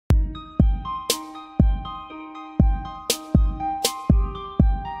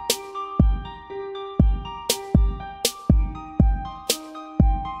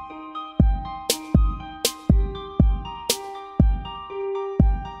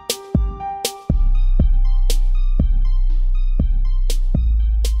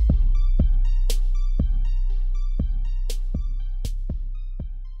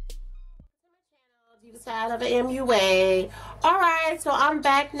the MUA. Alright, so I'm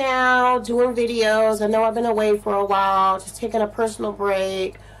back now doing videos. I know I've been away for a while, just taking a personal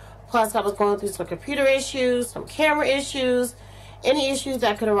break. Plus, I was going through some computer issues, some camera issues. Any issues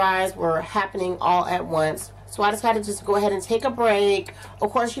that could arise were happening all at once. So I decided just to go ahead and take a break.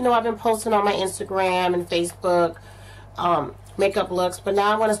 Of course, you know I've been posting on my Instagram and Facebook makeup looks. But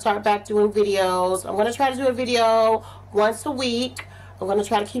now I want to start back doing videos. I'm going to try to do a video once a week. I'm going to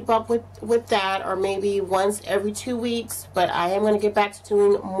try to keep up with that, or maybe once every 2 weeks. But I am going to get back to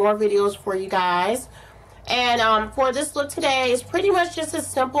doing more videos for you guys. And for this look today, it's pretty much just a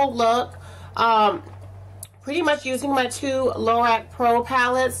simple look. Pretty much using my two Lorac Pro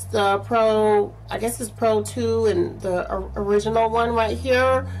palettes. The Pro, I guess it's Pro 2 and the original one right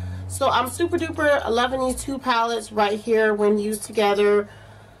here. So I'm super duper loving these two palettes right here when used together.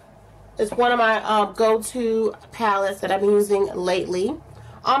 It's one of my go-to palettes that I've been using lately.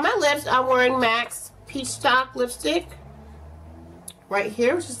 On my lips, I'm wearing MAC's Peach Stock lipstick right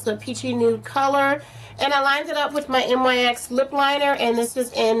here, which is a peachy nude color. And I lined it up with my NYX lip liner, and this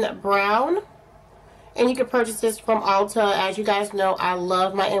is in brown. And you can purchase this from Ulta. As you guys know, I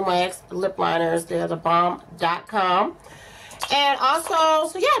love my NYX lip liners. They're thebomb.com. And also,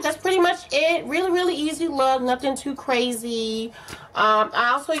 so yeah, that's pretty much it. Really, really easy look. Nothing too crazy.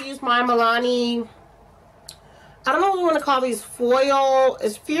 I also use my Milani, I don't know what we want to call these, foil.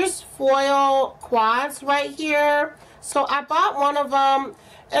 It's Fierce Foil Quads right here. So I bought one of them,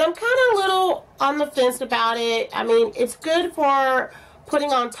 and I'm kind of a little on the fence about it. I mean, it's good for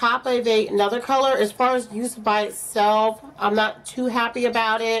putting on top of another color. As far as use by itself, I'm not too happy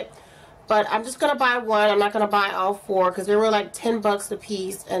about it. But I'm just going to buy one. I'm not going to buy all four because they were like 10 bucks a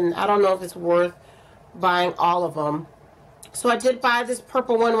piece. And I don't know if it's worth buying all of them. So I did buy this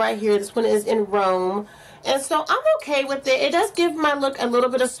purple one right here. This one is in Rome. And so I'm okay with it. It does give my look a little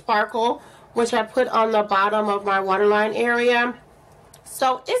bit of sparkle, which I put on the bottom of my waterline area.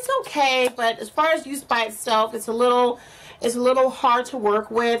 So it's okay. But as far as use by itself, it's a little hard to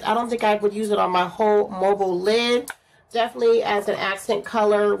work with. I don't think I would use it on my whole mobile lid. Definitely as an accent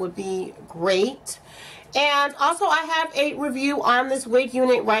color would be great. And also I have a review on this wig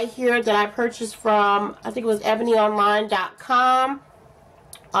unit right here that I purchased from, I think it was ebonyonline.com.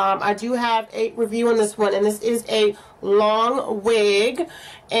 I do have a review on this one, and this is a long wig,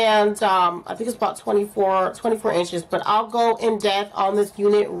 and I think it's about 24 inches, but I'll go in depth on this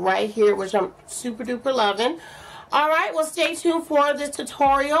unit right here, which I'm super duper loving. Alright, well, stay tuned for this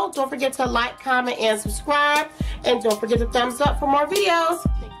tutorial. Don't forget to like, comment, and subscribe. And don't forget to thumbs up for more videos.